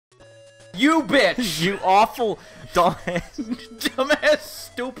You bitch! You awful dumbass. Dumbass,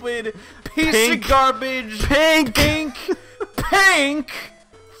 stupid piece of garbage. Pink! Pink! Pink!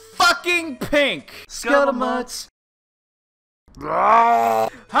 Fucking pink! Scuttlemutts! Hi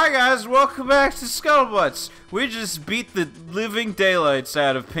guys, welcome back to Scuttlemutts. We just beat the living daylights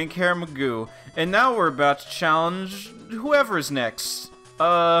out of Pink Hair Magoo, and now we're about to challenge whoever's next.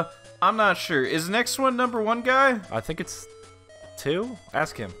 I'm not sure. Is the next one #1 guy? I think it's 2?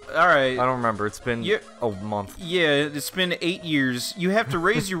 Ask him. Alright. I don't remember. It's been a month. Yeah, it's been 8 years. You have to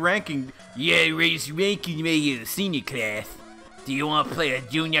raise your ranking. Yeah, raise your ranking to make it a senior class. Do you want to play a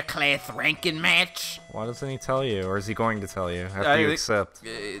junior class ranking match? Why doesn't he tell you? Or is he going to tell you after you accept?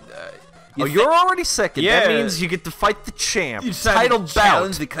 You're already second. Yeah. That means you get to fight the champ. You Title bout.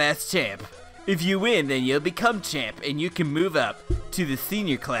 Challenge the class champ. If you win, then you'll become champ, and you can move up to the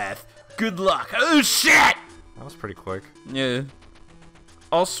senior class. Good luck. Oh, shit! That was pretty quick. Yeah.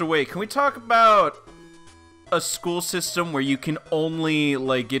 Also, wait, can we talk about a school system where you can only,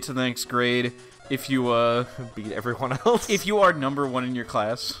 like, get to the next grade if you, beat everyone else? if you are #1 in your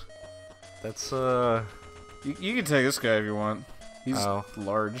class? That's, You can take this guy if you want. He's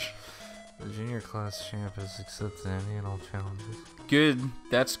large. The junior class champ has accepted any and all challenges. Good.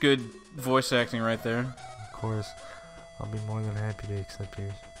 That's good voice acting right there. Of course. I'll be more than happy to accept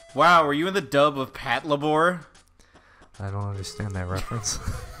yours. Wow, were you in the dub of Pat Labor? I don't understand that reference.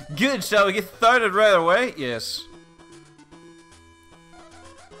 Good, shall we get started right away? Yes.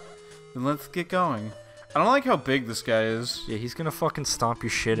 Then let's get going. I don't like how big this guy is. Yeah, he's gonna fucking stomp your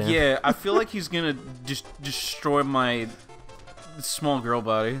shit in. Yeah, I feel like he's gonna just destroy my small girl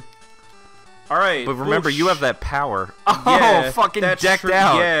body. Alright. But remember, you have that power. Oh, Yeah, fucking that's decked true.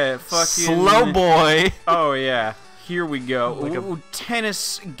 out. Yeah, fucking... Slow boy. Oh, yeah. Here we go. Like Ooh,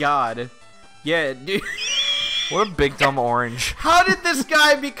 tennis god. Yeah, dude. What a big dumb orange. How did this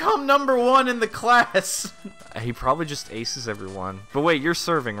guy become #1 in the class? He probably just aces everyone. But wait, you're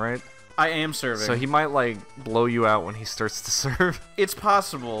serving, right? I am serving. So he might, like, blow you out when he starts to serve. It's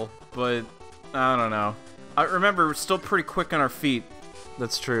possible, but I don't know. I remember we're still pretty quick on our feet.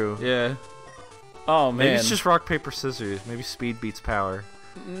 That's true. Yeah. Oh, man. Maybe it's just rock, paper, scissors. Maybe speed beats power.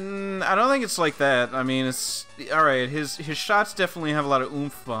 I don't think it's like that. I mean, it's... Alright, his shots definitely have a lot of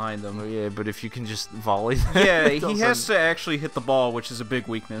oomph behind them. Oh, yeah, but if you can just volley them, Yeah, he has to actually hit the ball, which is a big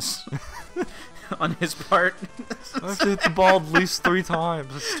weakness. On his part. I have to hit the ball at least 3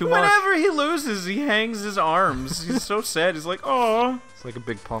 times. It's too much. Whenever he loses, he hangs his arms. He's so sad. He's like, oh, It's like a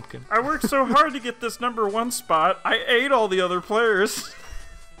big pumpkin. I worked so hard to get this #1 spot. I ate all the other players.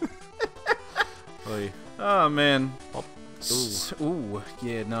 Oy. Oh, man. Oh. Ooh,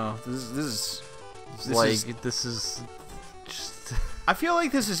 yeah, no. This is just... I feel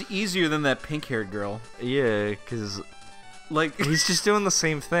like this is easier than that pink-haired girl. Yeah, because... Like... he's just doing the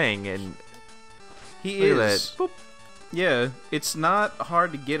same thing, and... He Look is. at that. Boop. Yeah, it's not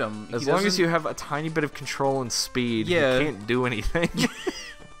hard to get him. As long as you have a tiny bit of control and speed, Yeah. you can't do anything.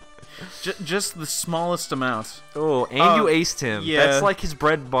 Just the smallest amount. Oh, and you aced him. yeah. That's like his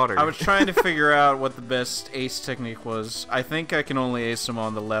bread and butter. I was trying to figure out what the best ace technique was. I think I can only ace him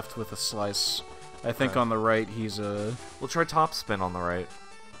on the left with a slice. I think on the right he's a... We'll try top spin on the right.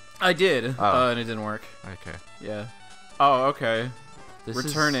 I did, Oh. and it didn't work. Okay. Yeah. Oh, okay. This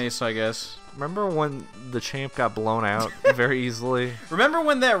Return is... ace, I guess. Remember when the champ got blown out very easily? Remember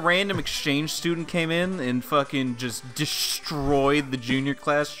when that random exchange student came in and fucking just destroyed the junior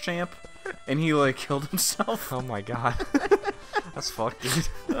class champ? And he, like, killed himself? Oh my god. That's fucked,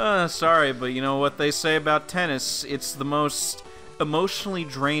 dude. Sorry, but you know what they say about tennis? It's the most emotionally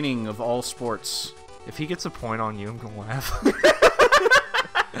draining of all sports. If he gets a point on you, I'm gonna laugh.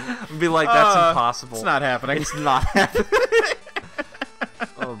 I'll be like, that's impossible. It's not happening. It's not happening.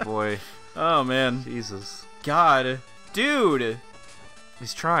 Oh boy. Oh, man. Jesus. God. Dude.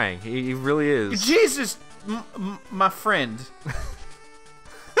 He's trying. He really is. Jesus, my friend.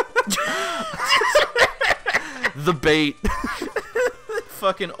 The bait.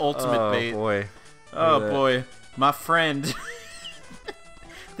 Fucking ultimate bait. Oh boy. Oh boy. My friend.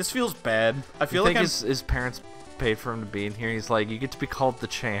 This feels bad. I feel like his parents paid for him to be in here. He's like, you get to be called the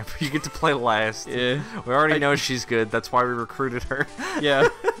champ. You get to play last. Yeah. We already know she's good. That's why we recruited her. Yeah.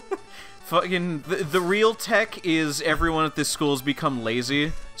 Fucking the real tech is everyone at this school has become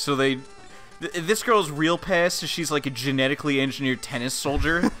lazy, so they. This girl's real past is she's like a genetically engineered tennis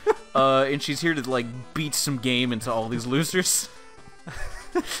soldier, and she's here to like beat some game into all these losers.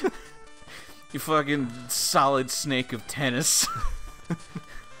 You fucking solid snake of tennis.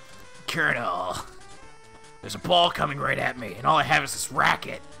 Colonel, there's a ball coming right at me, and all I have is this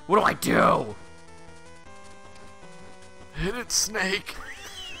racket. What do I do? Hit it, snake.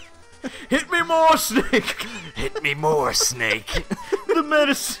 Hit me more, Snake! Hit me more, Snake. The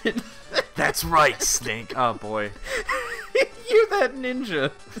medicine! That's right, Snake. Oh, boy. You're that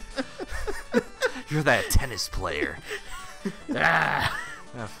ninja. You're that tennis player. Ah,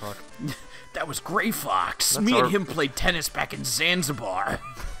 Ah, fuck. that was Gray Fox. That's Me our- and him played tennis back in Zanzibar.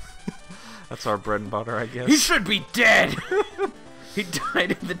 That's our bread and butter, I guess. He should be dead! He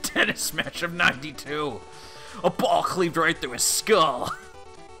died in the tennis match of 92. A ball cleaved right through his skull.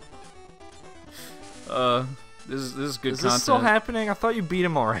 This is good Is content. this still happening? I thought you beat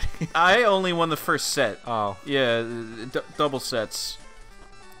him already. I only won the first set. Oh. Yeah, double sets.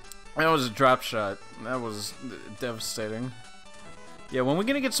 That was a drop shot. That was devastating. Yeah, when we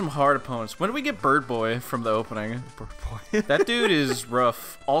gonna get some hard opponents? When do we get Bird Boy from the opening? Bird Boy. That dude is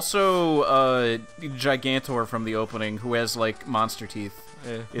rough. Also, Gigantor from the opening, who has, like, monster teeth,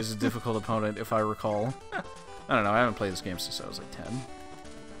 is a difficult opponent, if I recall. I don't know, I haven't played this game since I was, like, 10.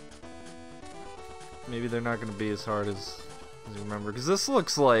 Maybe they're not going to be as hard as you remember. Because this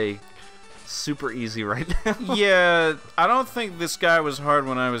looks, like, super easy right now. Yeah, I don't think this guy was hard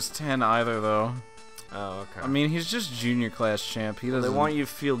when I was 10 either, though. Oh, okay. I mean, he's just junior class champ. He doesn't... They want you to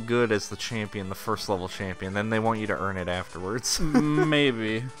feel good as the champion, the first level champion. Then they want you to earn it afterwards.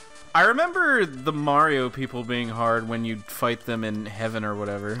 Maybe. I remember the Mario people being hard when you'd fight them in heaven or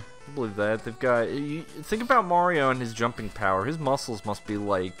whatever. I believe that. They've got... think about Mario and his jumping power. His muscles must be,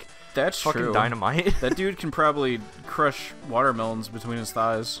 like... That's fucking true. dynamite. That dude can probably crush watermelons between his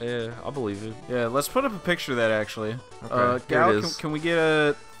thighs. Yeah, I believe it. Yeah, let's put up a picture of that, actually. Okay, Gal, there it is. can we get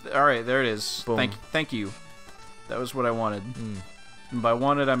a... Alright, there it is. Boom. Thank you. That was what I wanted. Mm. And by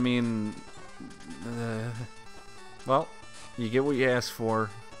wanted, I mean... Well, you get what you asked for.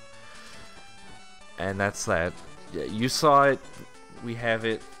 And that's that. Yeah, you saw it. We have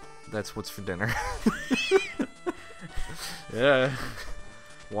it. That's what's for dinner. Yeah.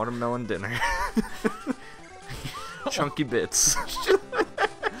 Watermelon dinner. Chunky bits.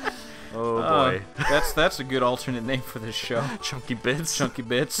 Oh boy. That's a good alternate name for this show. Chunky bits. Chunky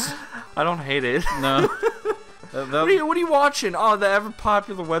Bits. I don't hate it. No. What are you watching? Oh, the ever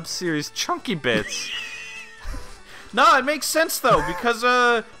popular web series Chunky Bits. No, it makes sense though,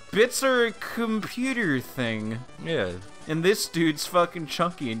 because bits are a computer thing. Yeah. And this dude's fucking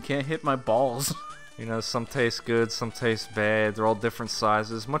chunky and can't hit my balls. You know, some taste good, some taste bad. They're all different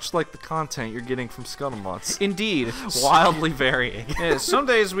sizes, much like the content you're getting from Scuttlemutts. Indeed. Wildly varying. Yeah, some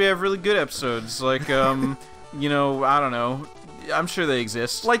days we have really good episodes, like, you know, I don't know. I'm sure they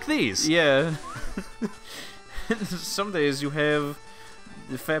exist. Like these. Yeah. Some days you have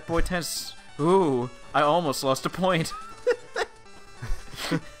the Fat Boy Tennis. Ooh, I almost lost a point.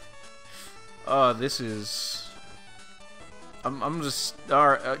 Oh, this is... I'm just...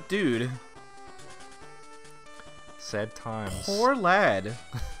 Alright, dude. Sad times. Poor lad.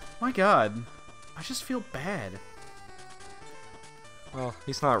 My god. I just feel bad. Well,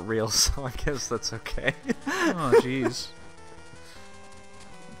 he's not real, so I guess that's okay. Oh, jeez.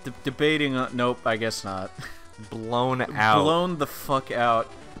 Debating on... Nope, I guess not. Blown out. Blown the fuck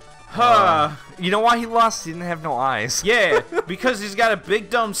out. Huh. You know why he lost? He didn't have no eyes. Yeah, because he's got a big,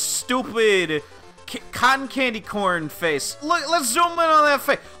 dumb, stupid cotton candy corn face. Look, let's zoom in on that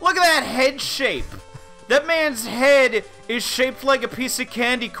face. Look at that head shape. That man's head is shaped like a piece of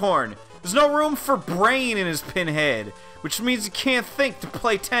candy corn. There's no room for brain in his pinhead, which means he can't think to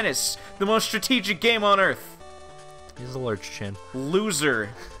play tennis, the most strategic game on earth. He's a large chin. Loser.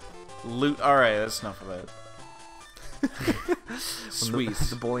 Alright, that's enough of that. Sweet.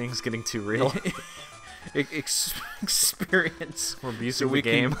 The bullying's getting too real. Experience. We're abusing the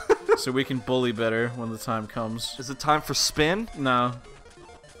game. So we can bully better when the time comes. Is it time for spin? No.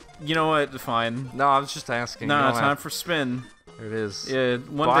 You know what? Fine. No, I was just asking. No, time for spin. There it is. Yeah,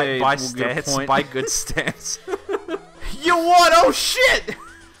 one day buy we'll get a stats. point. Buy good stats. You won! Oh shit!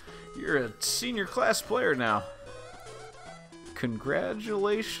 You're a senior class player now.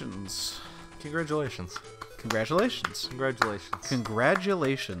 Congratulations. Congratulations. Congratulations. Congratulations.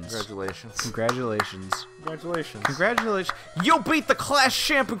 Congratulations. Congratulations. Congratulations. Congratulations. Congratulations. You beat the class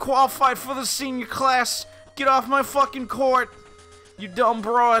champ and qualified for the senior class. Get off my fucking court. You dumb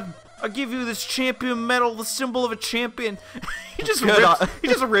broad. I'll give you this champion medal, the symbol of a champion. he just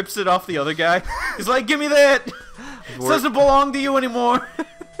rips it off the other guy. He's like, give me that. It doesn't belong to you anymore.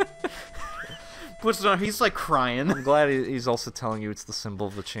 Puts it on. He's like crying. I'm glad he's also telling you it's the symbol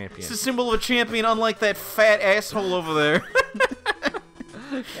of the champion. It's the symbol of a champion, unlike that fat asshole over there.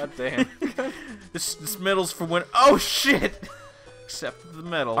 God damn. This medal's for when. Oh shit! Accept the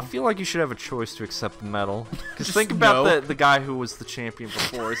medal. I feel like you should have a choice to accept the medal. Because Just think about no. the guy who was the champion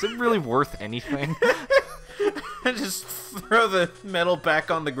before. Is it really worth anything? Just throw the medal back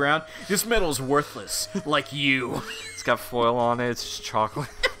on the ground. This medal's worthless, like you. It's got foil on it. It's just chocolate.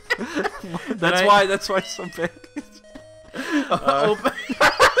 That's why it's so big.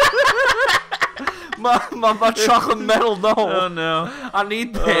 My chocolate medal, no. Oh no. I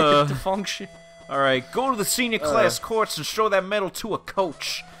need that to function. Alright, go to the senior class courts and show that medal to a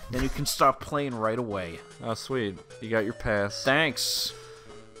coach. Then you can start playing right away. Oh, sweet. You got your pass. Thanks.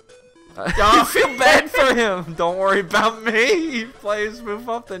 I feel bad for him. Don't worry about me. Players move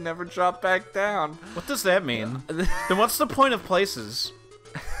up, they never drop back down. What does that mean? Then what's the point of places?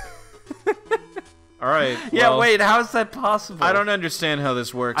 Alright. Yeah, well, wait, how is that possible? I don't understand how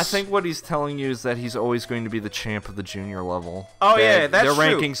this works. I think what he's telling you is that he's always going to be the champ of the junior level. Oh, yeah, that's their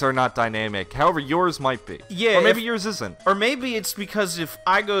true. rankings are not dynamic. However, yours might be. Yeah, or maybe yours isn't. Or maybe it's because if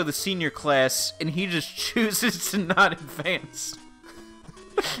I go to the senior class and he just chooses to not advance,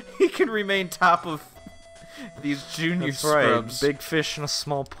 he can remain top of these junior That's scrubs. right. Big fish in a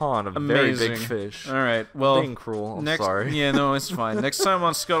small pond. A Amazing. very big fish. Alright, well... Being cruel. I'm next, sorry. Yeah, no, it's fine. Next time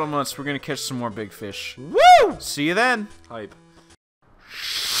on Scuttlemutts, we're gonna catch some more big fish. Woo! See you then! Hype.